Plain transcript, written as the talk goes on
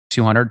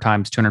200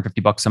 times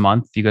 $250 a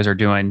month, you guys are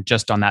doing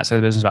just on that side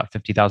of the business about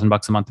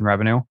 $50,000 a month in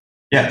revenue.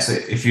 Yeah, so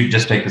if you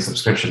just take the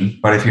subscription,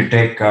 but if you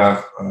take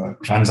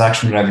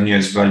transaction revenue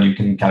as well, you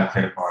can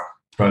calculate about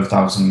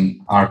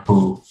 12,000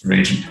 ARPU per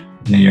agent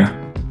in a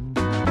year.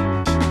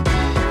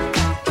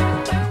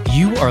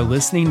 You are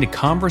listening to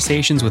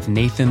Conversations with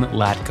Nathan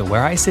Latka,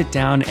 where I sit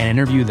down and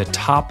interview the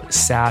top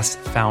SaaS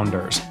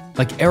founders,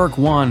 like Eric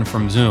Yuan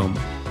from Zoom.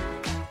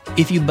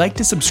 If you'd like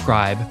to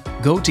subscribe,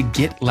 go to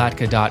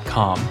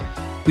getlatka.com.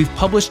 We've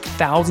published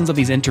thousands of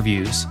these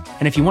interviews,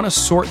 and if you want to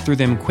sort through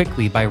them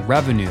quickly by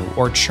revenue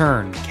or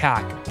churn,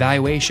 CAC,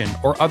 valuation,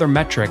 or other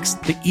metrics,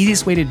 the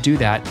easiest way to do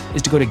that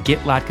is to go to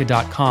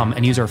getlatka.com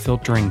and use our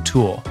filtering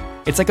tool.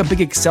 It's like a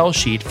big Excel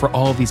sheet for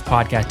all of these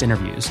podcast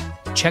interviews.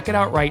 Check it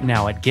out right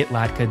now at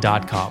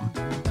getlatka.com.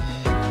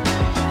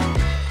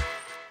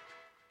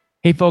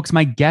 Hey folks,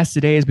 my guest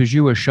today is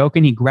Biju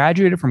Ashokan. He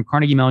graduated from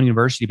Carnegie Mellon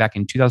University back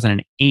in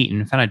 2008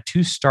 and founded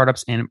 2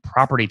 startups in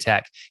property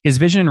tech. His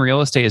vision in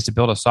real estate is to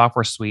build a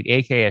software suite,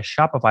 aka a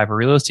Shopify for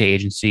real estate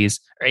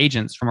agencies or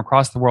agents from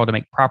across the world to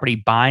make property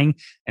buying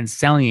and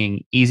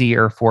selling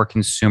easier for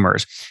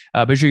consumers.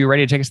 Biju, you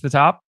ready to take us to the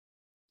top?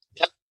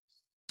 Yep.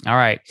 All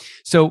right.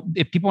 So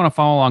if people want to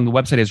follow along, the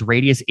website is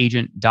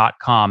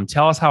radiusagent.com.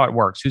 Tell us how it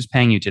works. Who's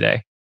paying you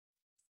today?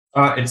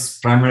 It's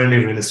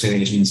primarily real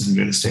estate agents and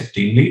real estate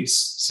team leads.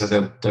 So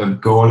the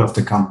goal of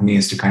the company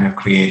is to kind of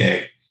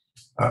create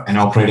an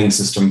operating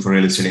system for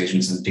real estate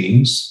agents and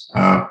teams.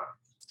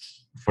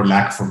 For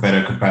lack of a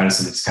better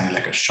comparison, it's kind of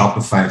like a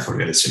Shopify for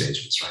real estate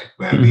agents, right?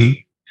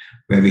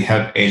 Where we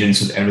help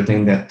agents with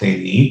everything that they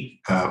need,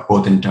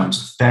 both in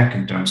terms of tech,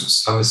 in terms of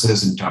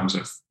services, in terms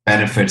of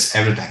benefits,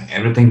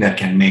 everything that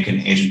can make an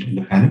agent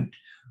independent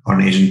or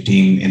an agent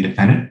team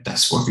independent.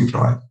 That's what we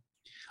provide.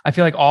 I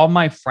feel like all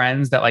my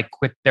friends that like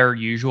quit their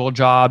usual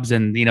jobs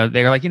and,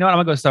 they're like, I'm going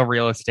to go sell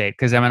real estate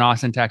because I'm in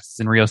Austin, Texas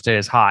and real estate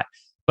is hot.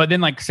 But then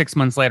like 6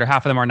 months later,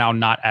 half of them are now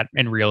not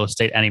in real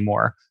estate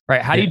anymore.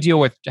 Right. How do you deal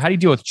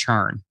with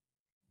churn?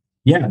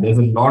 Yeah, there's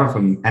a lot of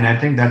them. And I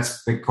think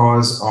that's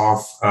because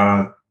of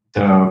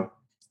the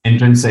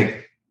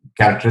intrinsic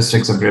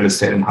characteristics of real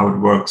estate and how it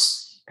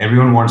works.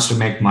 Everyone wants to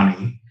make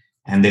money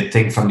and they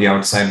think from the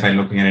outside by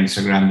looking at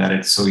Instagram that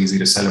it's so easy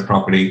to sell a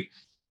property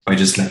by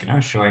just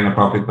showing a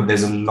property, but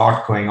there's a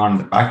lot going on in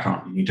the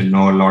background. You need to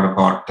know a lot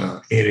about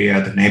the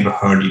area, the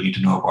neighborhood. You need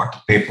to know about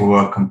the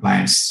paperwork,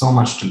 compliance, so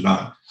much to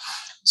learn.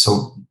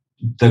 So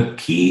the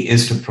key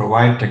is to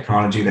provide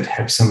technology that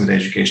helps them with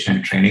education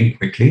and training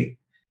quickly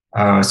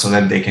so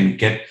that they can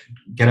get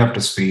up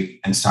to speed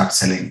and start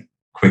selling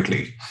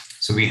quickly.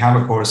 So we have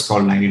a course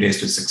called 90 Days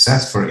to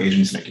Success for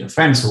agents like your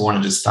friends who want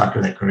to just start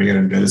with a career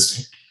in real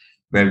estate,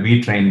 where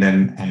we train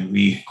them and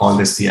we call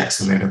this the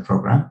Accelerator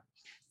Program.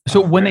 So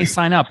when they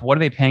sign up, what are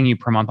they paying you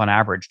per month on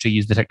average to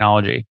use the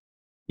technology?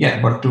 Yeah,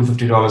 about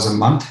 $250 a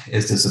month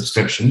is the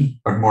subscription.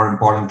 But more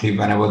importantly,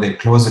 whenever they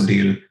close a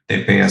deal,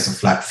 they pay us a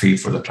flat fee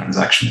for the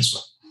transaction as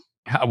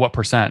well. What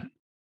percent?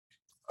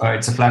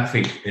 It's a flat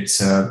fee.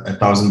 It's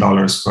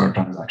 $1,000 per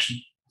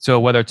transaction. So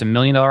whether it's $1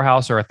 million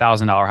house or a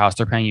 $1,000 house,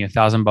 they're paying you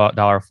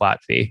 $1,000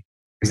 flat fee.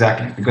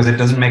 Exactly, because it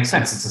doesn't make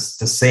sense. It's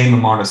the same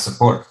amount of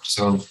support.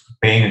 So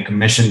paying a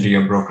commission to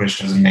your brokerage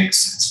doesn't make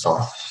sense at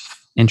all.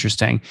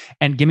 Interesting.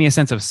 And give me a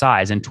sense of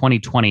size in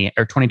 2020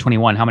 or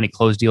 2021, how many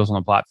closed deals on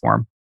the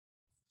platform?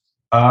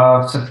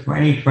 So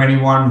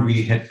 2021,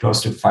 we hit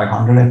close to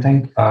 500, I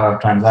think,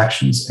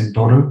 transactions in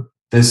total.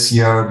 This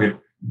year,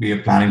 we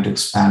are planning to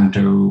expand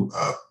to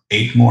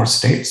 8 more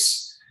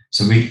states.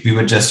 So we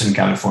were just in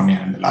California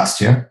in the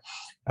last year.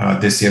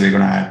 This year,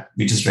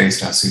 we just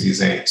raised our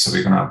Series A. So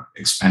we're going to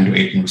expand to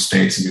 8 new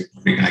states and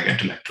we're going to get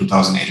to like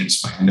 2,000 agents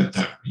by end of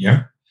the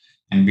year.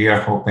 And we are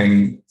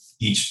hoping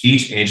each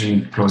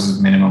agent closes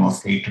a minimum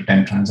of 8 to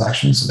 10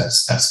 transactions. So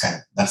that's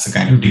the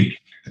kind of deal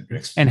that we're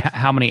expecting. And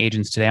how many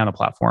agents today on the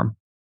platform?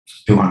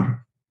 200.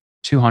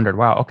 200.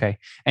 Wow. Okay.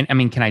 And I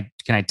mean, can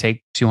I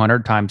take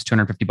 200 times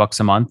 $250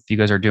 a month? You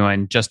guys are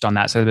doing just on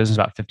that side of the business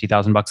about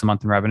 $50,000 a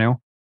month in revenue.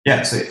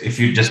 Yeah. So if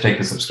you just take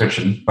the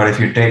subscription, but if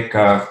you take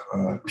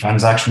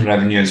transaction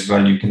revenue as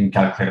well, you can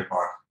calculate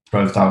about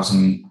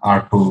 12,000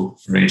 ARPU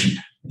per agent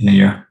in a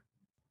year.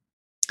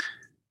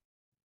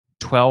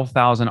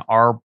 12,000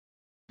 ARPU.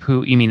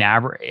 You mean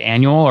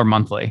annual or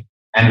monthly?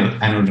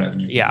 Annual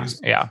revenue. Yeah.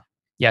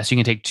 So you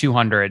can take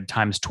 200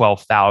 times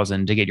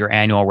 12,000 to get your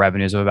annual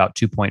revenues of about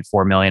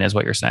 2.4 million is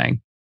what you're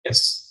saying.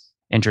 Yes.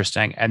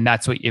 Interesting. And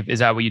is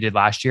that what you did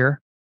last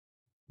year?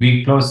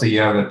 We closed the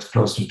year with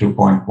close to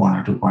 2.1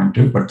 or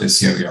 2.2, but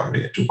this year we're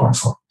already at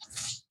 2.4.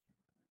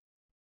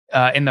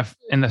 In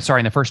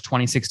the first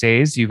 26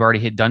 days, you've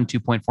already done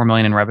 2.4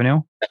 million in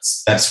revenue.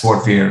 That's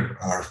what we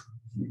are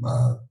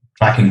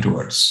tracking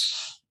towards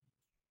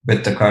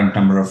with the current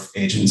number of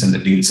agents and the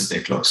deals that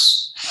they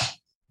close.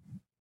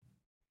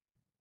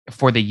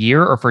 For the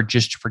year or for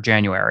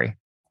January?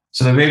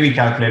 So the way we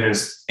calculate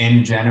is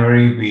in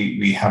January,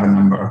 we have a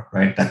number,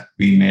 right, that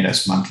we made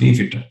as monthly.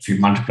 If you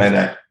multiply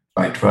that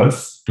by 12,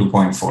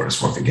 2.4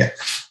 is what we get.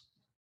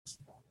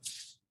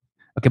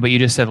 Okay, but you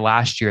just said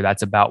last year,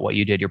 that's about what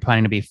you did. You're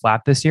planning to be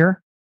flat this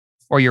year?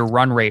 Or your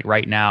run rate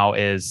right now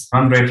is?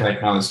 Run rate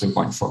right now is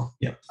 2.4.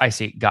 Yeah. I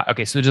see.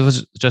 Okay. So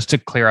just to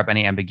clear up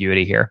any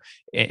ambiguity here,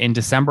 in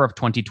December of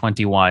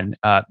 2021,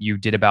 if you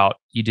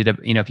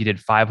did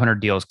 500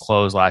 deals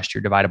closed last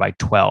year divided by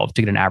 12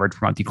 to get an average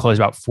per month, you close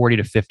about 40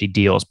 to 50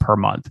 deals per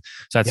month.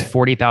 So that's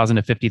 40,000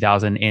 to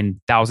 50,000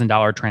 in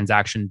 $1,000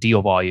 transaction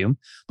deal volume,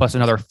 plus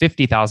another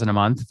 50,000 a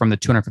month from the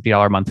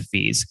 $250 a month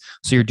fees.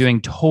 So you're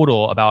doing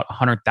total about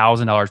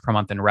 $100,000 per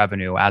month in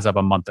revenue as of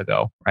a month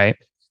ago, right?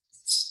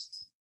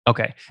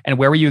 Okay. And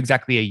where were you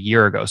exactly a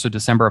year ago? So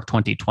December of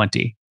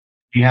 2020.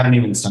 We hadn't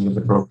even started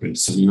the brokerage.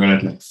 So we were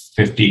at like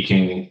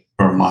 50K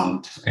per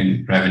month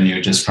in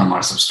revenue just from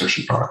our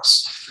subscription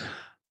products.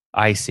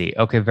 I see.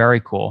 Okay. Very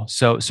cool.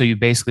 So you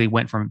basically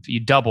you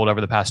doubled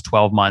over the past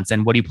 12 months.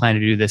 And what do you plan to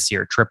do this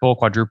year? Triple,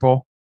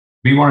 quadruple?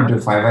 We want to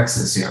do 5X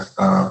this year.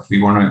 We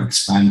want to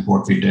expand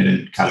what we did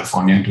in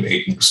California to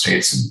 8 new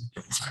states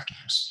in 5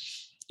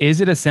 years.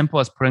 Is it as simple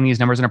as putting these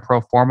numbers in a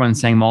pro forma and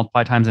saying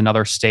multiply times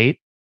another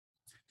state?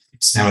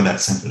 It's never that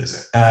simple, is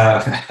it?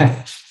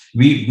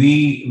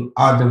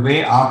 The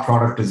way our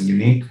product is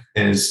unique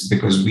is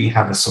because we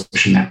have a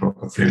social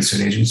network of real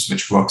estate agents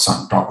which works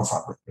on top of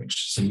our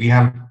brokerage. So we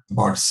have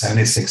about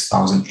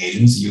 76,000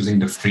 agents using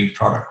the free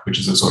product, which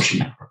is a social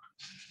network.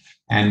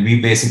 And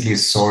we basically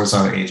source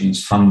our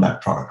agents from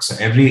that product. So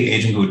every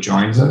agent who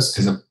joins us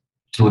is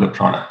through the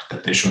product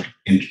that they show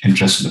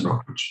interest in the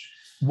brokerage.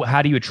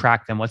 How do you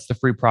attract them? What's the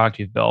free product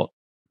you've built?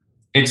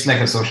 It's like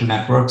a social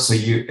network. So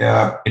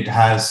it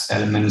has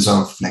elements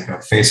of like a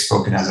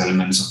Facebook. It has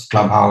elements of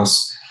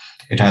Clubhouse.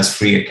 It has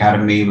free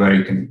academy where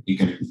you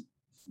can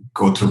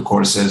go through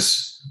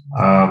courses.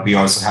 We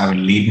also have a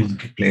lead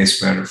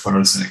marketplace where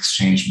referrals are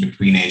exchanged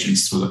between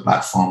agents through the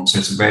platform. So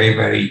it's a very,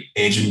 very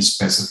agent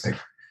specific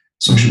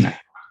social network.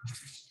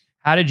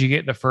 How did you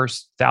get the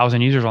first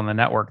 1,000 users on the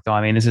network though?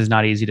 I mean, this is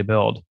not easy to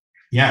build.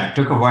 Yeah, it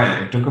took a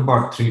while. It took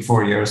about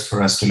 3-4 years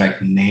for us to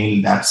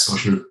nail that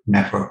social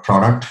network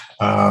product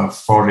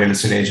for real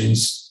estate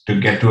agents to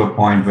get to a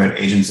point where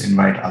agents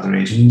invite other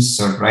agents.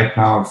 So right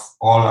now,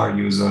 all our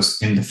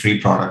users in the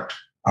free product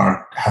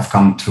have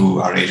come through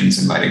our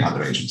agents inviting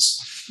other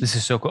agents. This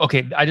is so cool.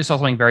 Okay, I just saw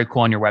something very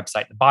cool on your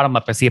website. The bottom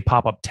left, I see a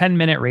pop-up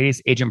 10-minute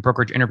Radius agent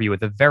brokerage interview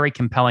with a very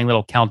compelling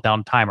little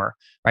countdown timer,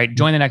 right?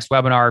 Join the next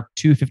webinar,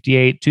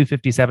 258,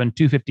 257,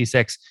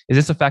 256. Is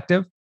this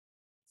effective?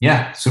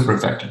 Yeah, super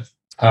effective.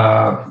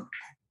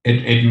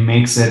 It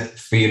makes it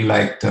feel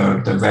like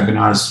the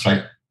webinars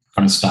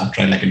going to start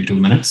like in 2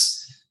 minutes.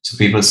 So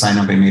people sign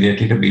up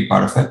immediately to be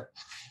part of it.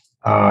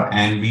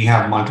 And we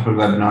have multiple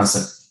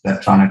webinars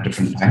that run at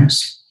different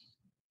times.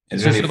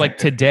 It's really like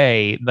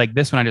today, like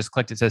this one I just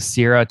clicked, it says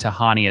Sira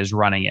Tahani is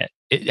running it.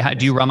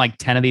 Do you run like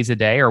 10 of these a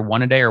day or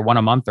one a day or one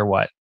a month or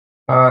what?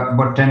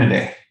 About 10 a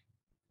day.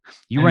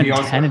 You run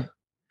 10?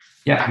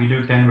 Yeah, we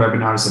do 10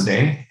 webinars a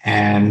day.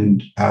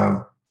 And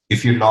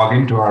if you log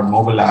into our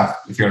mobile app,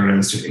 if you're a real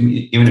estate,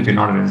 even if you're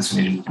not a real estate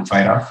agent, you can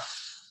try it out.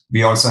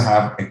 We also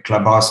have a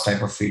Clubhouse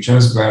type of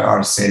features where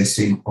our sales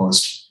team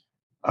hosts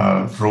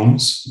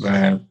rooms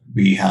where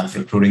we have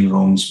recruiting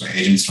rooms where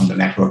agents from the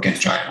network can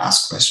join and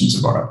ask questions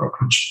about our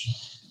brokerage.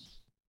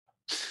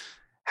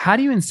 How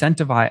do you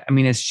incentivize? I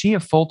mean, is she a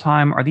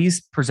full-time? Are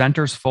these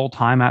presenters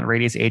full-time at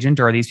Radius Agent,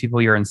 or are these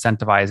people you're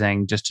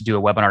incentivizing just to do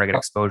a webinar to get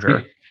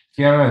exposure?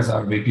 Kiara is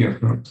our VP of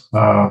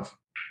growth.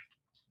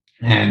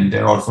 And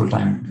they're all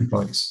full-time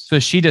employees. So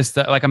she just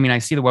I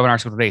see the webinar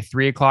schedule today,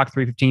 3 o'clock,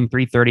 3:15,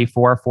 3:30,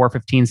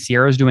 4:15.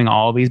 Sierra's doing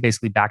all of these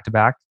basically back to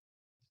back.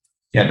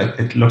 Yeah,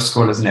 it looks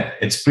cool, isn't it?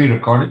 It's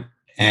pre-recorded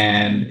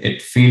and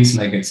it feels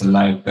like it's a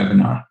live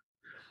webinar.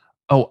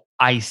 Oh,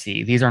 I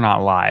see. These are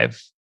not live.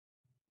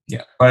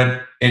 Yeah,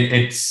 but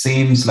it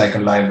seems like a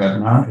live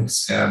webinar.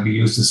 It's we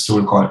use this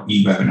tool called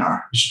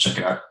eWebinar. You should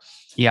check it out.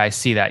 Yeah, I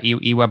see that.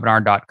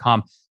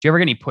 ewebinar.com. Do you ever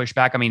get any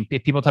pushback? I mean,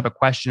 if people type a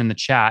question in the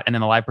chat and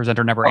then the live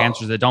presenter never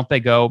answers it, don't they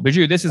go,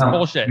 Biju, this is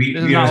bullshit.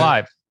 This is not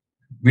live.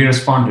 We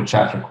respond to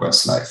chat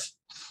requests live.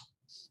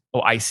 Oh,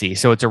 I see.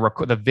 So it's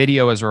the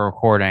video is a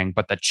recording,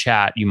 but the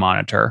chat you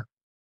monitor.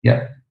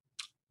 Yeah.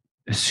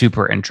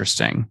 Super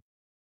interesting.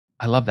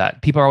 I love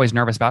that. People are always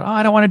nervous about,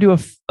 I don't want to do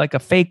a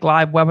fake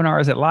live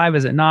webinar. Is it live?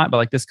 Is it not? But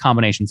like this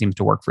combination seems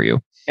to work for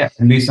you. Yeah.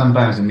 And we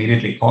sometimes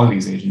immediately call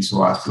these agents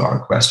who ask a lot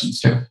of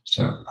questions too.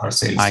 So our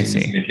sales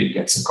team immediately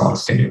gets a call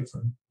scheduled for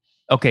them.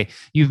 Okay.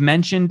 You've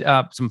mentioned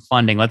some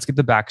funding. Let's get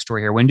the backstory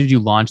here. When did you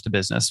launch the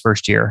business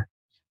first year?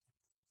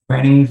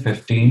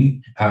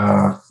 2015.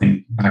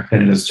 Back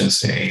then it was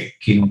just a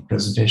keynote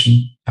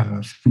presentation.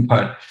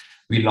 But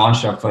we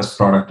launched our first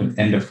product at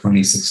the end of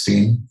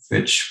 2016,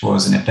 which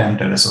was an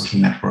attempt at a social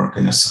network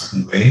in a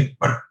certain way,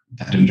 but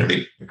that didn't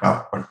really pick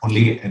up. But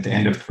only at the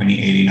end of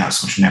 2018, our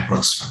social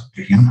network started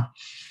picking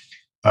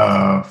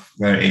up,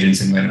 where agents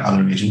invited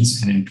other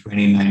agents. And in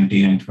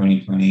 2019 and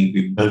 2020,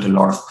 we built a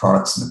lot of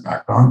products in the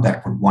background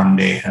that would one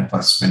day help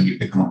us when we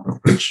become a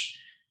brokerage.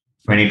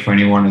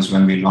 2021 is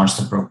when we launched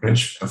the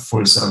brokerage, a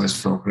full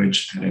service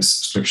brokerage and a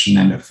subscription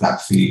and a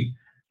flat fee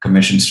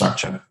commission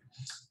structure.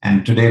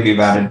 And today we've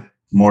added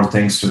more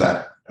things to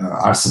that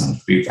arsenal.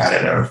 We've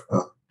added a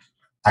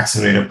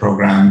accelerator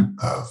program.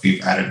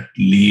 We've added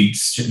lead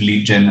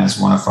gen as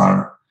one of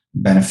our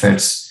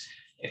benefits.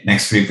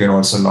 Next week, we're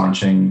also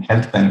launching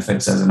health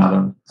benefits as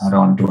another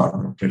add-on to our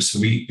brokerage. So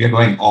we are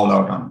going all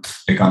out on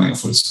becoming a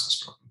full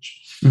service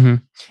brokerage. Mm-hmm.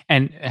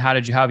 And how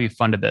have you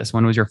funded this?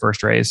 When was your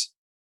first raise?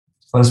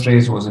 First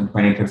raise was in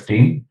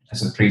 2015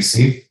 as a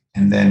pre-seed.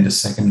 And then the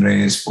second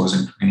raise was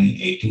in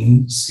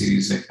 2018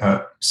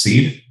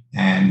 seed.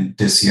 And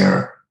this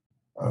year,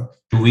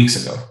 2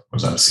 weeks ago,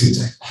 was our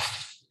Series A.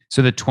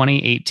 So the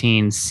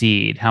 2018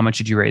 seed, how much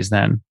did you raise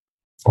then?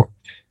 4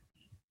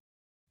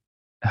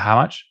 How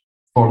much?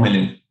 4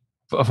 million.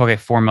 Okay,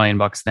 $4 million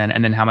then.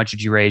 And then how much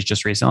did you raise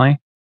just recently?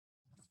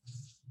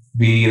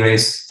 We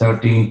raised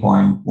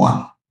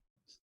 13.1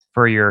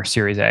 for your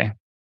Series A.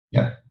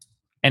 Yeah.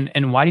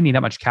 And why do you need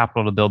that much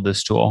capital to build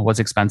this tool? What's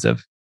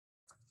expensive?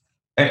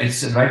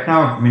 It's right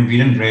now, we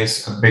didn't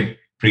raise a big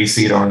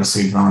pre-seed or a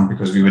seed round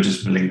because we were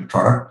just building the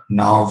product.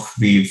 Now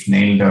we've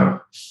nailed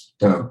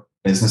the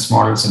business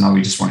model. So now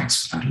we just want to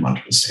expand to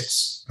multiple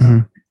states,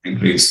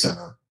 increase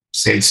the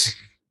sales team.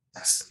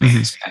 That's the main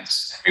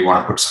expense. And we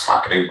want to put some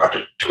marketing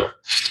budget to it.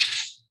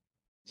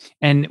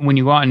 And when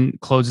you go out and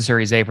close the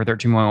Series A for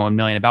 $13.1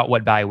 million, about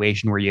what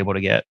valuation were you able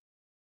to get?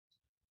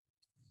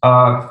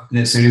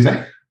 The Series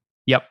A?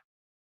 Yep.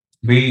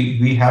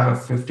 We have a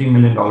 $50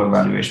 million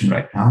valuation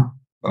right now.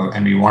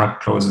 And we want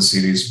to close the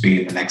Series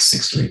B in the next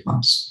 6 to 8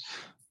 months.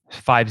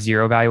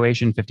 50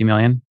 valuation, $50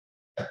 million?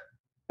 Yeah.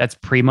 That's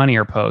pre-money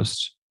or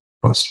post?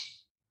 Post.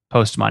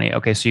 Post money.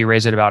 Okay, so you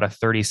raised it about a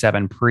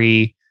 37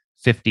 pre,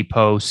 50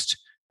 post,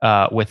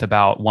 with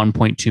about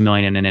 1.2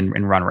 million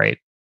in run rate.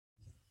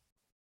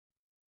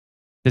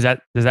 Does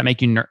that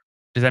make you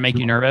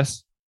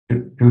nervous?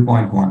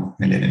 2.1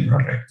 million in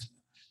run rate.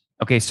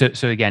 Okay, so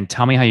again,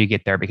 tell me how you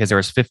get there, because there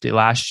was 50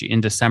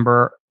 in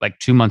December,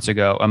 like a month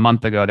ago,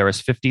 there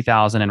was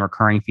 50,000 in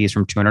recurring fees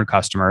from 200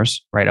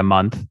 customers, right? A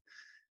month,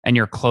 and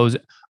your close.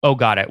 Oh,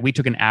 got it. We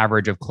took an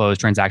average of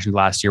closed transactions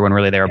last year when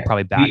really they were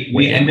probably back.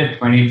 We ended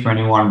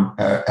 2021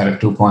 at a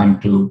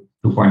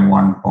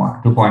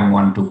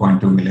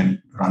 2.2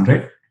 million run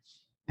rate,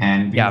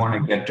 and we want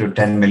to get to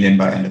 10 million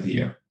by end of the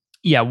year.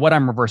 Yeah, what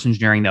I'm reverse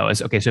engineering though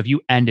is, okay, so if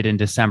you ended in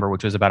December,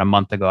 which was about a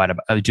month ago,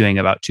 doing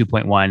about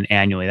 2.1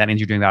 annually, that means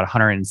you're doing about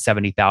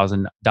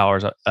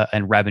 $170,000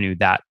 in revenue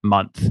that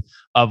month,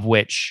 of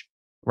which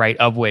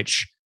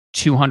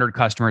 200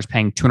 customers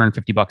paying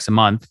 $250 a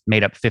month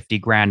made up 50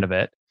 grand of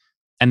it.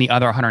 And the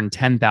other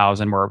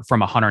 110,000 were from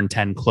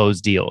 110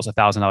 closed deals,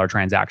 $1,000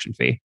 transaction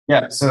fee.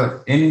 Yeah.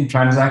 So in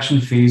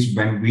transaction fees,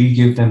 when we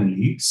give them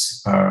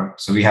leads,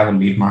 so we have a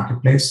lead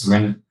marketplace.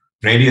 When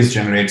Radius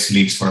generates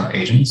leads for our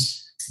agents,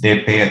 they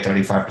pay a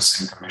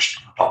 35%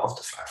 commission on top of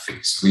the flat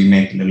fee. So we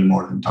make a little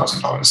more than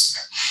 $1,000.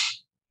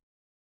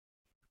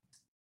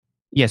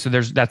 Yeah. So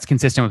that's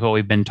consistent with what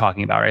we've been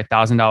talking about, right?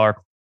 $1,000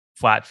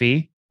 flat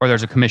fee, or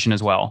there's a commission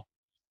as well?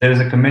 There is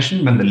a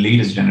commission when the lead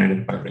is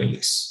generated by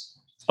Radius.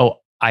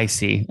 Oh, I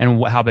see.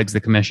 And how big's the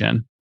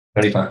commission?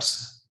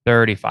 35%.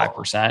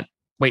 35%.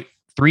 Wait,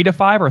 3 to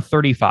 5 or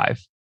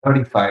 35?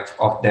 35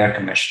 of their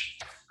commission.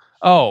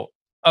 Oh,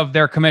 of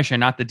their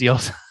commission, not the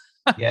deals.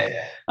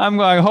 Yeah. I'm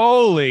going,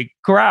 holy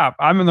crap,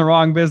 I'm in the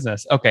wrong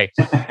business. Okay.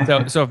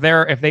 So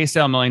if they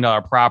sell $1 million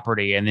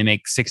property and they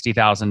make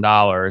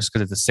 $60,000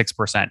 because it's a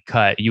 6%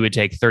 cut, you would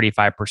take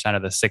 35%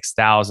 of the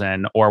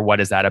 6,000, or what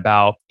is that,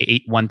 about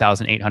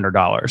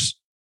 $1,800?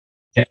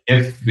 Yeah,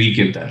 if we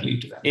give that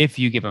lead to them. If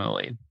you give them a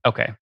lead.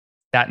 Okay.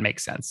 That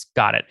makes sense.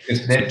 Got it.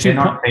 They're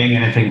not paying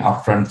anything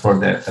upfront for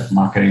the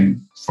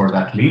marketing for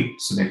that lead.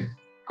 So they've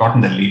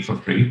gotten the lead for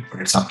free, but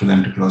it's up to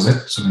them to close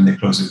it. So when they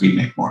close it, we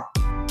make more.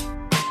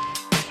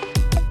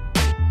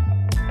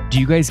 Do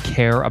you guys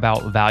care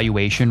about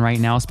valuation right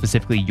now,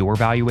 specifically your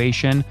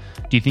valuation?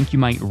 Do you think you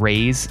might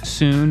raise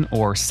soon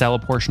or sell a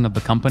portion of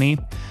the company?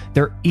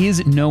 There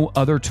is no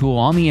other tool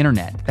on the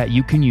internet that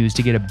you can use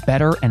to get a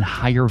better and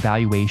higher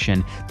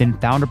valuation than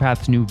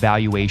FounderPath's new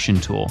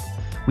valuation tool.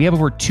 We have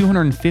over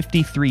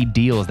 253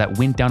 deals that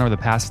went down over the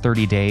past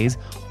 30 days,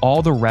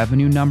 all the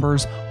revenue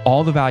numbers,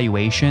 all the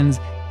valuations,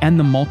 and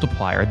the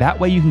multiplier. That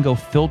way you can go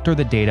filter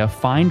the data,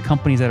 find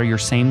companies that are your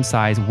same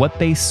size, what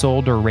they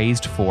sold or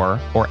raised for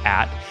or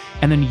at,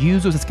 and then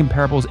use those as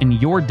comparables in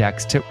your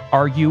decks to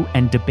argue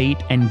and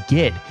debate and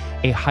get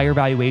a higher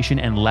valuation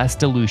and less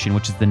dilution,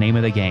 which is the name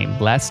of the game,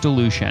 less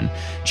dilution.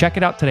 Check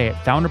it out today at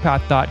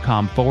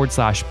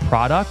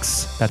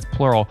founderpath.com/products, that's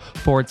plural,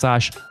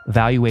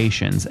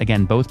 /valuations.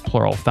 Again, both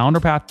plural,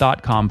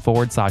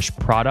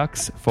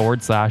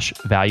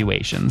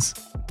 founderpath.com/products/valuations.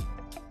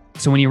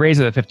 So when you raise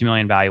a $50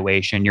 million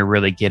valuation, you're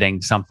really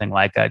getting something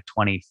like a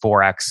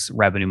 24x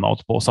revenue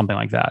multiple, something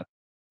like that.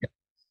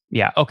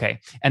 Yeah. Okay.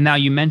 And now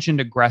you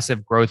mentioned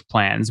aggressive growth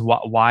plans.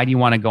 Why do you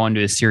want to go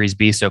into a Series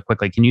B so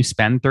quickly? Can you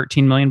spend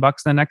 $13 million in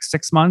the next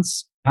 6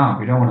 months? No,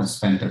 we don't want to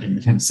spend $13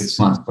 million in 6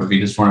 months, but we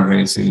just want to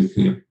raise Series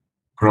B,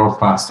 grow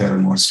faster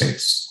in more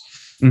states.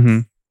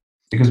 Mm-hmm.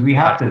 Because we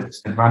have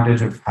this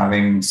advantage of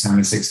having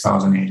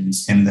 76,000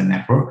 agents in the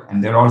network,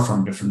 and they're all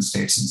from different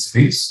states and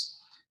cities.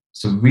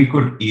 So we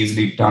could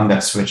easily turn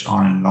that switch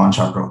on and launch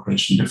our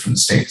brokerage in different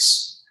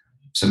states.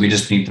 So we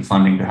just need the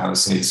funding to have a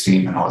sales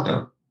team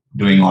and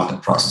doing all the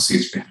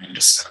processes behind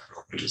the set of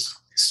brokerages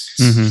these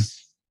days.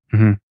 Mm-hmm.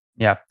 Mm-hmm.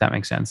 Yeah, that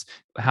makes sense.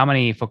 How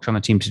many folks are on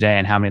the team today,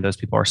 and how many of those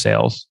people are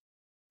sales?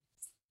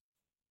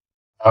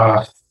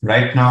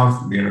 Right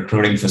now, we're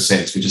recruiting for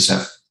sales. We just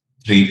have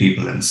 3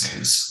 people in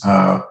sales.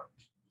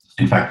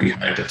 In fact, we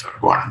hired the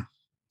third one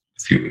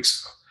a few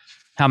weeks ago.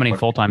 How many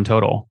full-time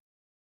total?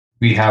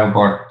 We have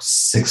about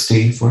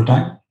 60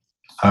 full-time.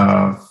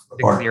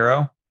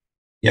 60?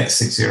 Yeah,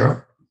 60.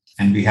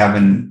 And we have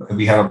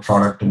a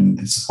product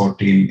and support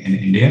team in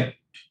India,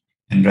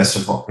 and rest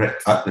of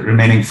the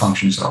remaining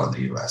functions are all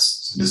in the US.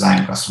 So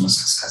design, customer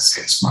success,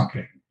 sales,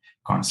 marketing,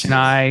 content.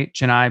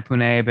 Chennai,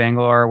 Pune,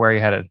 Bangalore. Where are you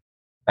headed?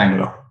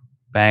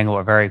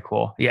 Bangalore, very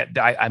cool. Yeah,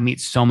 I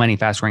meet so many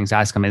fast-growing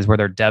SaaS companies where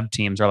their dev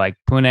teams are like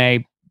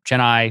Pune,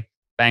 Chennai,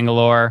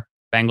 Bangalore,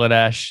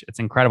 Bangladesh. It's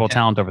incredible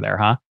talent over there,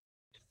 huh?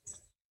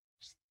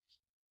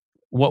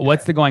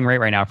 What's the going rate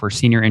right now for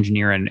senior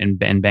engineer in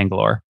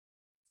Bangalore?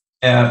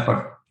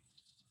 About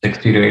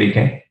 60 to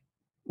 80K.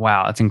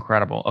 Wow, that's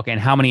incredible. Okay,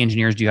 and how many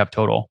engineers do you have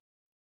total?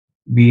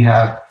 We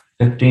have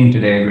 15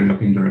 today. We're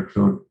looking to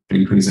recruit to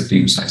increase the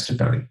team size to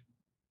 30.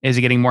 Is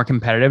it getting more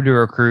competitive to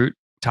recruit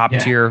top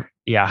tier?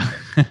 Yeah.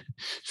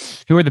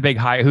 Who are the big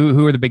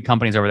who are the big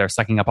companies over there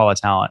sucking up all the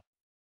talent?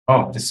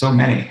 Oh, there's so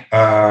many.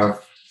 I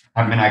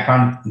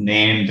can't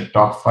name the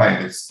top 5.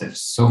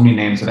 There's so many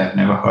names that I've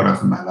never heard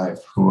of in my life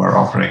who are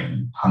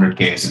offering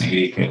 100Ks and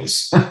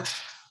 80Ks.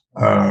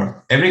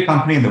 Every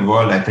company in the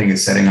world, I think,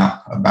 is setting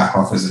up a back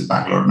office in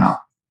Bangalore now.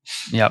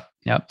 Yep.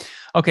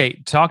 Okay,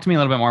 talk to me a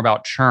little bit more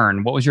about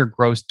churn. What was your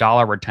gross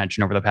dollar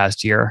retention over the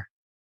past year?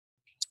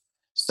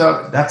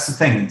 So that's the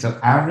thing. The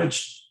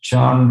average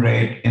churn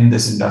rate in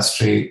this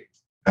industry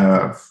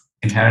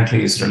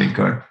inherently is really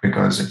good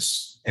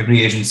because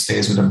every agent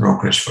stays with a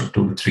brokerage for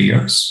 2 to 3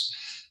 years.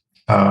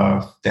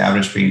 The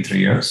average being 3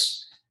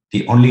 years.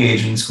 The only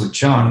agents who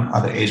churn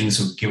are the agents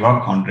who give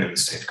up on real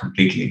estate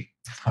completely.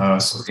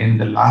 So in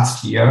the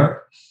last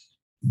year,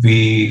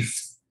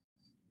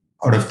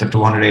 out of the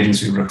 200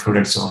 agents we've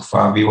recruited so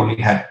far, we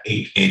only had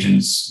 8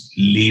 agents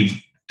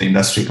leave the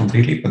industry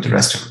completely, but the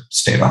rest have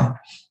stayed on.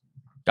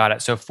 Got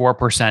it. So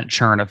 4%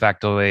 churn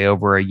effectively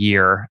over a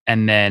year.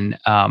 And then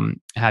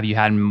have you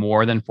had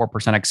more than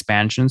 4%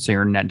 expansion? So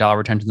your net dollar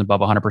retention is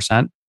above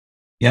 100%?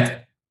 Yeah,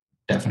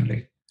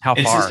 definitely. How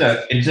far?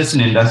 It's just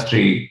an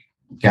industry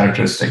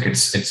characteristic.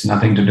 It's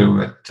nothing to do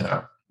with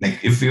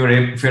if you're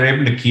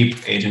able to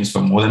keep agents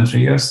for more than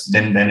 3 years,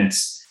 then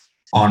it's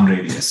on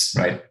Radius,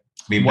 right?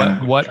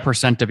 What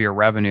percent of your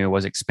revenue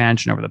was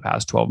expansion over the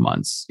past 12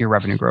 months? Your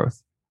revenue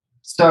growth?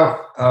 So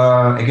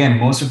again,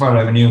 most of our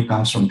revenue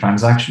comes from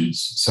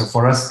transactions. So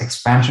for us,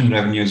 expansion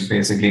revenue is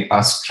basically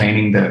us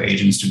training the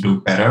agents to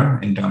do better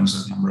in terms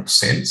of number of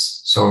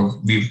sales.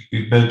 So we've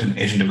built an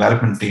agent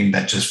development team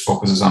that just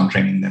focuses on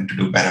training them to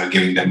do better,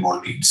 giving them more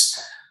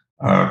leads.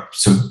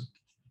 So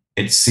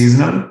it's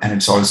seasonal and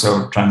it's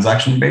also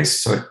transaction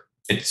based. So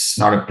it's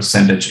not a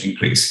percentage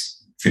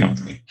increase, if you know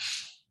what I mean.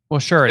 Well,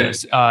 sure it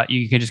is.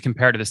 You can just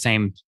compare to the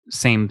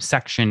same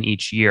section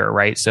each year,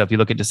 right? So if you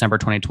look at December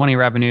 2020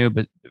 revenue,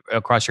 but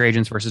across your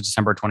agents versus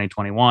December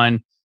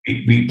 2021,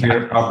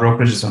 our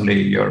brokerage is only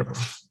a year.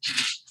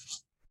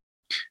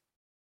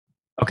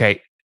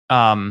 Okay.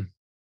 So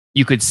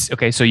you could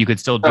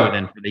still do it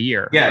then for the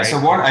year. Yeah. Right? So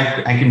what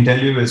I can tell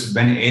you is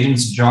when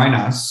agents join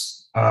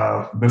us,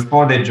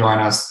 before they join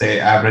us,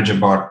 they average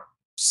about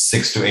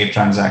 6 to 8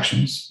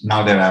 transactions.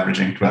 Now they're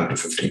averaging 12 to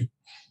 15.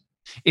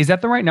 Is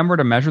that the right number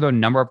to measure the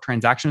number of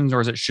transactions,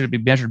 or should it be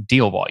measured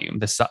deal volume?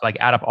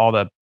 Add up all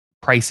the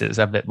prices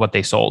of what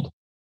they sold.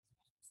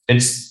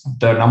 It's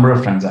the number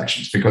of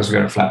transactions because we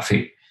are a flat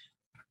fee.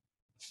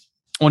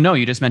 Well, no,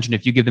 you just mentioned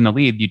if you give them the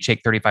lead, you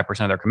take 35%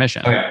 of their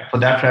commission. Okay. For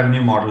that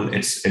revenue model,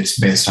 it's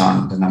based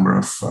on the number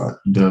of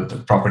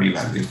the property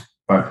value,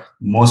 but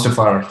most of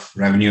our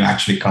revenue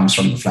actually comes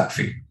from the flat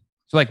fee.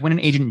 So like when an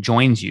agent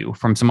joins you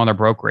from some other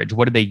brokerage,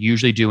 what do they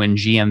usually do in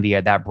GMV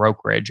at that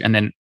brokerage? And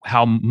then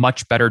how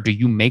much better do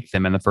you make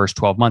them in the first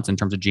 12 months in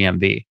terms of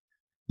GMV?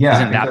 Yeah.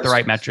 Isn't that the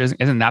right metric?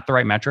 Isn't that the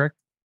right metric?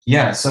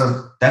 Yeah.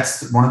 So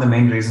that's one of the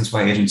main reasons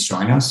why agents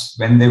join us.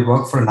 When they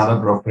work for another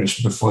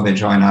brokerage before they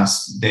join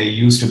us, they're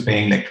used to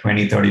paying like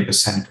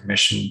 20-30%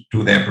 commission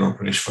to their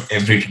brokerage for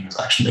every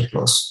transaction they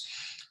close,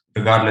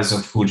 regardless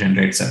of who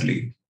generates that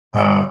lead.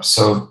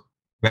 So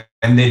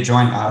when they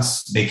join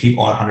us, they keep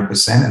all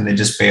 100% and they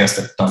just pay us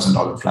the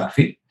 $1,000 flat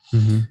fee.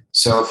 Mm-hmm.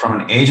 So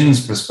from an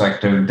agent's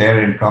perspective,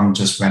 their income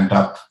just went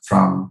up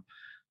from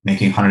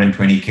making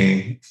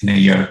 120K in a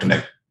year to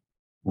like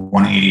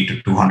 180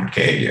 to 200K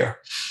a year.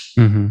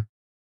 Mm-hmm.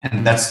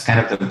 And that's kind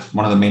of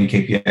one of the main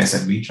KPIs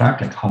that we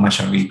track, like how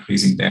much are we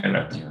increasing their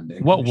revenue.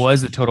 And what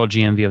was the total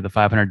GMV of the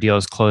 500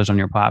 deals closed on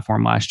your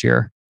platform last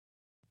year?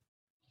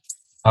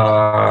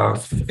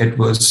 It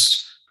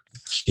was,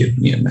 give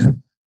me a minute.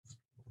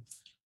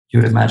 You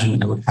would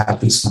imagine I would have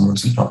these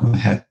numbers on top of my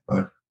head,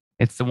 but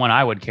it's the one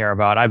I would care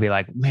about. I'd be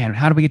like, man,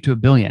 how do we get to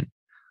 $1 billion?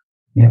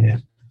 Yeah.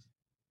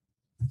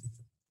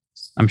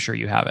 I'm sure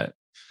you have it.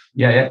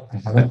 Yeah, I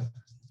have it.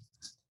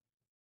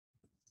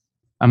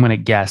 I'm going to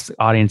guess,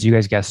 audience, you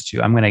guys guess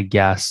too. I'm going to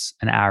guess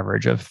an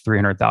average of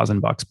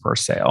 $300,000 per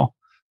sale.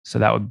 So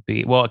that would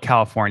be, well,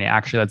 California,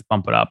 actually, let's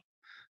bump it up.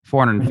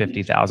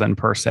 450,000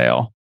 per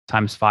sale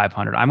times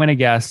 500. I'm going to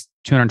guess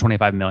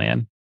 225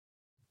 million.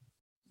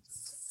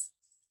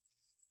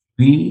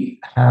 We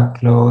have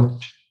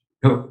closed.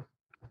 Oh,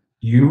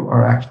 you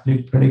are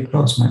actually pretty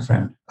close, my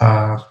friend.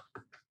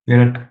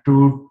 We're at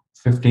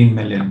 215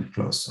 million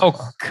close.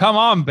 Oh, come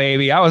on,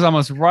 baby. I was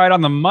almost right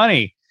on the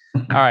money.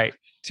 All right.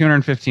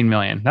 215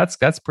 million. That's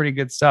pretty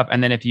good stuff.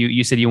 And then if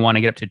you said you want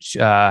to get up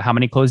to how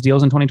many closed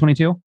deals in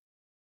 2022?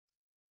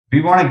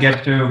 We want to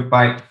get to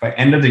by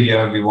end of the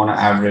year, we want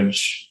to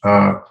average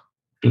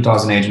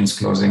 2,000 agents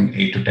closing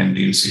 8 to 10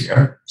 deals a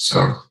year.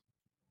 So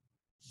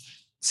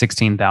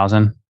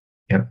 16,000.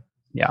 Yep.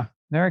 Yeah.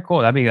 Very cool.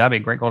 That'd be a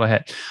great goal to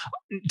hit.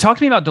 Talk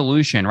to me about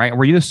dilution, right?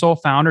 Were you the sole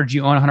founder? Did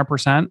you own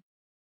 100%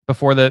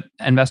 before the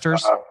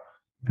investors?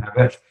 I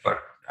bet,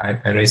 but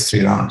I raised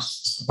 3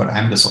 rounds, but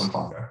I'm the sole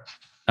founder.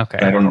 Okay.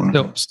 I don't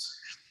know.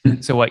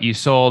 So what you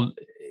sold,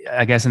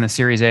 I guess in the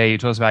Series A, you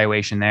told us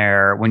valuation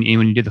there. When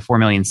you did the 4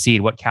 million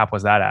seed, what cap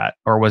was that at?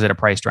 Or was it a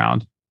priced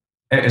round?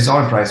 It's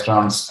all priced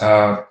rounds.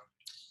 I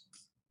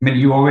mean,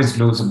 you always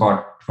lose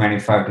about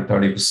 25 to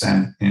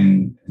 30%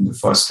 in the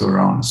first 2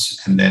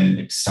 rounds, and then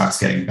it starts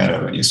getting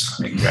better when you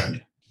start making revenue.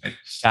 Right?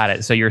 Got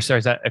it. So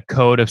is that a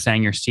code of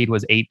saying your seed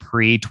was 8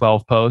 pre,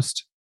 12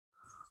 post?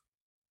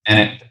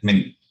 And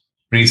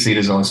pre-seed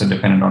is also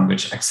dependent on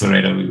which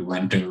accelerator we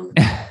went to,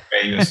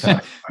 where you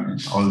started,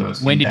 all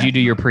those. When did you do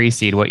your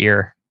pre-seed? What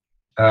year?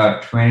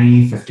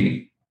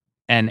 2015.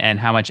 And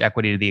how much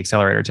equity did the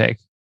accelerator take?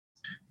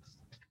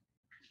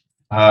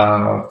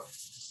 I'm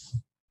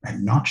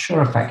not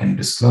sure if I can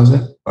disclose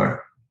it, but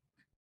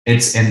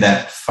it's in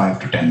that 5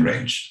 to 10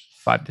 range.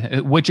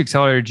 Which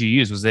accelerator did you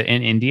use? Was it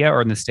in India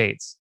or in the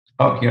States?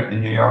 Oh, here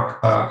in New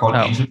York, called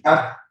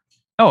AngelPad.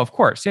 Oh, of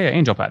course. Yeah,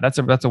 AngelPad. That's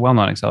a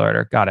well-known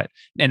accelerator. Got it.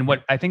 And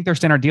what I think their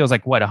standard deal is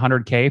like what,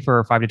 100K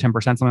for 5 to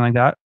 10%, something like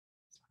that?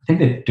 I think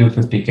they do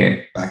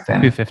 250K back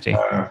then. 250.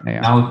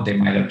 Now they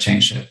might have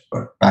changed it,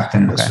 but back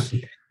then it was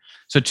 50K.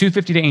 So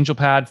 250 to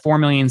AngelPad, 4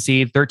 million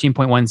seed,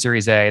 13.1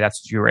 Series A.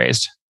 That's what you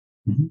raised.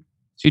 Mm-hmm.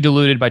 So you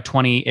diluted by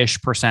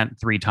 20-ish%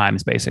 3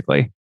 times,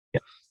 basically. Yeah.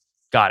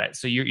 Got it.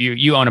 So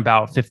you own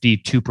about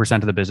 52%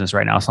 of the business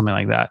right now, something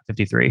like that,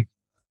 53.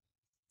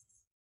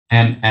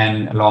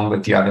 And along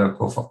with the other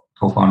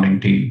co-founding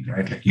team,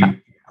 right? Like you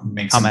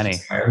make some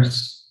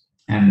hires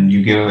and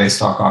you give away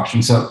stock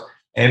options. So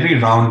every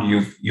round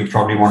you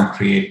probably want to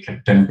create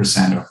like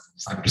 10% or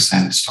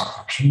 5% stock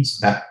options.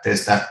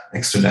 There's that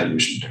extra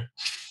dilution there.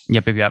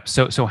 Yep.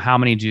 So how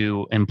many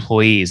do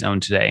employees own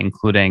today,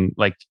 including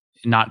like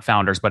not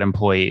founders, but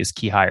employees,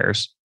 key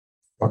hires?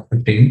 About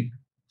 15.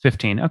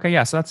 15. Okay.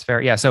 Yeah. So that's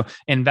fair. Yeah. So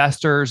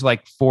investors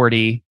like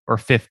 40 or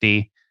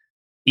 50,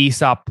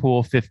 ESOP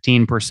pool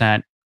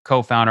 15%,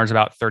 co-founders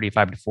about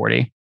 35 to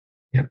 40.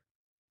 Yep.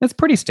 That's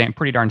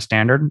pretty darn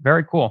standard.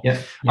 Very cool.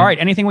 Yep. All right.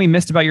 Anything we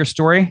missed about your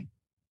story?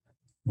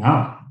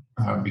 No,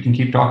 we can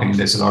keep talking.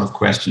 There's a lot of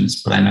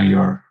questions, but I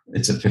know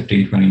it's a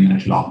 15, 20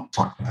 minute long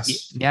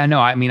podcast. Yeah,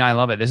 no, I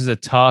love it. This is a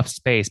tough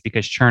space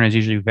because churn is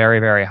usually very,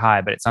 very high,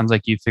 but it sounds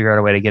like you figured out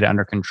a way to get it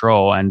under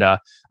control. And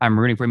I'm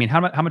rooting for you. How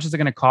much is it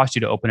going to cost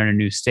you to open in a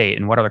new state?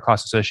 And what are the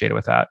costs associated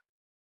with that?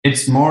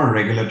 It's more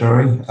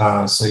regulatory.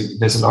 So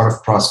there's a lot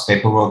of process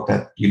paperwork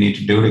that you need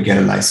to do to get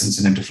a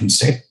license in a different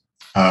state.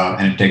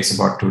 And it takes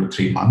about 2 to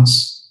 3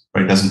 months,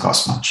 but it doesn't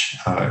cost much.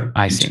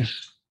 I see.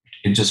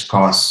 It just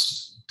costs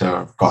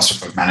the cost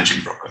of a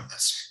managing broker.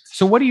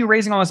 So what are you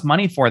raising all this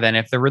money for then?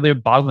 If the really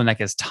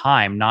bottleneck is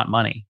time, not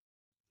money?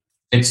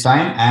 It's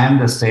time and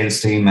the sales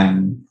team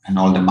and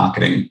all the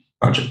marketing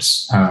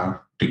budgets to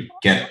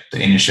get the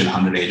initial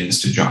 100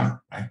 agents to join.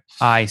 Right?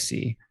 I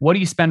see. What do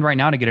you spend right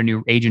now to get a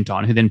new agent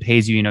on who then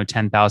pays you,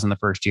 $10,000 the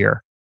first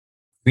year?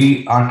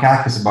 Our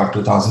CAC is about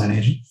 2,000 an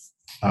agent.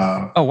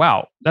 Oh,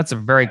 wow. That's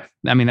it's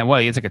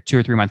like a 2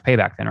 or 3 month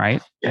payback then,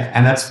 right? Yeah.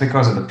 And that's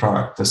because of the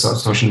product, the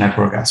social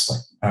network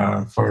aspect.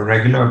 For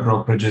regular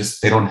brokerages,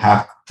 they don't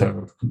have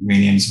the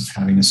convenience of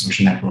having a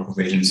social network of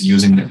agents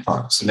using their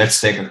product. So let's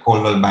take a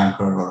Coldwell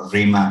Banker or a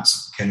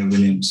Remax or Keller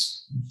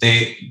Williams.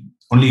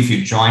 Only if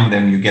you join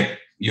them,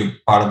 you're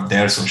part of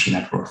their social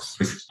network.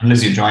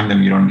 Unless you join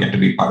them, you don't get to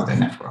be part of their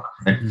network.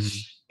 Right? Mm-hmm.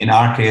 In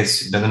our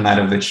case, it doesn't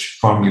matter which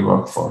firm you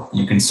work for.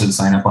 You can still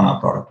sign up on our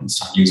product and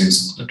start using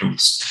some of the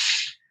tools.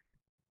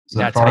 So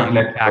that's how you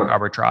get back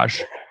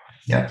arbitrage.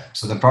 Yeah.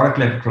 So the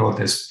product-led growth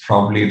is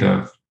probably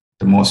the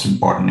most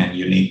important and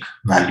unique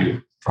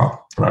value for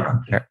our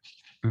company.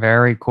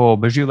 Very cool.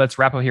 Biju, let's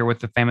wrap up here with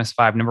the famous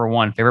 5. Number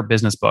 1, favorite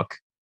business book.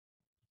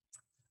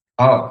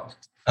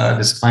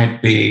 This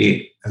might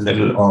be a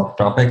little off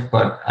topic,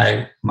 but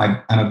I'm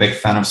a big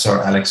fan of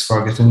Sir Alex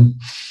Ferguson.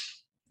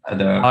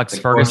 Alex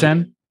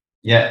Ferguson? Coach.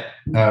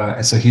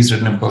 Yeah. So he's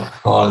written a book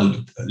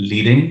called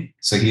Leading.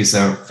 So he's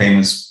a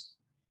famous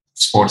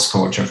sports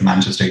coach of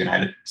Manchester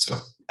United. So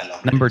I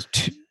love Number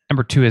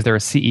two, is there a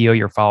CEO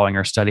you're following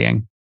or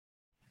studying?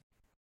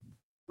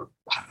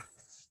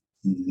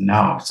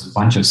 No, it's a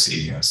bunch of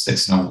CEOs.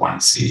 There's no one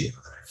CEO.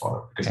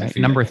 follow because I Okay.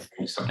 feel Number like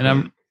th-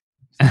 and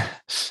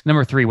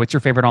number 3, what's your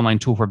favorite online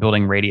tool for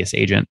building Radius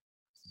Agent?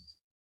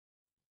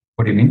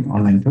 What do you mean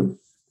online tool?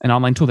 An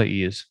online tool that you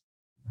use.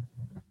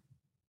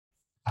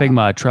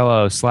 Figma,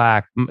 Trello,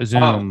 Slack,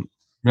 Zoom.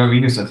 No, we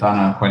use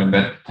Asana quite a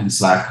bit and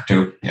Slack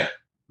too. Yeah.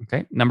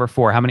 Okay. Number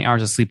 4, how many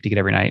hours of sleep do you get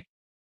every night?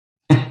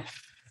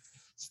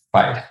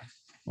 5.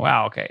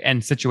 Wow. Okay.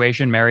 And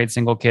situation, married,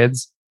 single,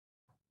 kids?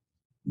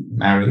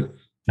 Married,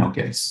 no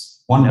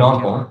kids. One No dog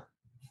kids.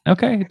 though.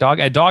 Okay.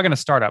 A dog and a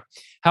startup.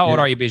 How old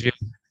are you, Bijou?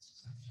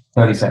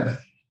 37.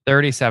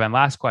 37.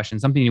 Last question.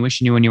 Something you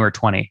wish you knew when you were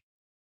 20.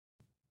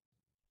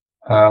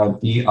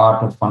 The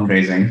art of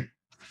fundraising.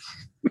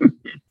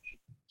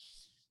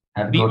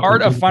 The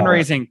art of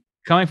fundraising,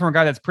 coming from a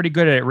guy that's pretty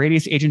good at it.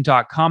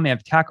 Radiusagent.com. They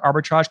have tax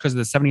arbitrage because of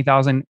the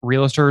 70,000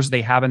 realtors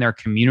they have in their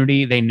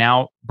community. They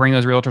now bring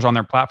those realtors on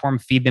their platform,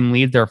 feed them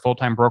leads. Their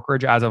full-time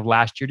brokerage as of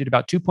last year did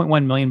about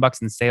 $2.1 million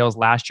in sales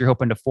last year,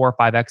 hoping to 4 or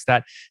 5x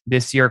that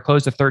this year.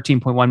 Closed to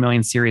 13.1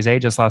 million Series A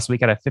just last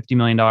week at a $50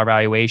 million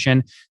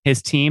valuation.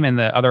 His team and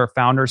the other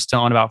founders still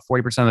own about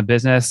 40% of the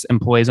business.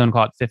 Employees own,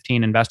 call it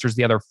 15, investors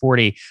the other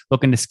 40,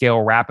 looking to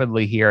scale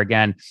rapidly here.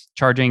 Again,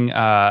 charging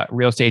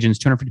real estate agents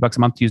 $250 a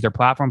month to use their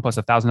platform, plus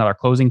 $1,000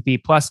 closing fee,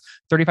 plus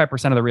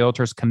 35% of the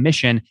realtors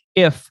commission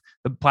if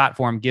the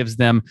platform gives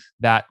them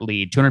that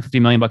lead.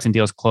 $250 million in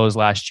deals closed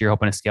last year,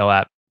 hoping to scale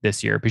that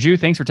this year. Bijou,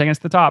 thanks for taking us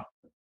to the top.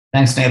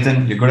 Thanks,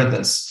 Nathan. You're good at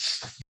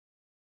this.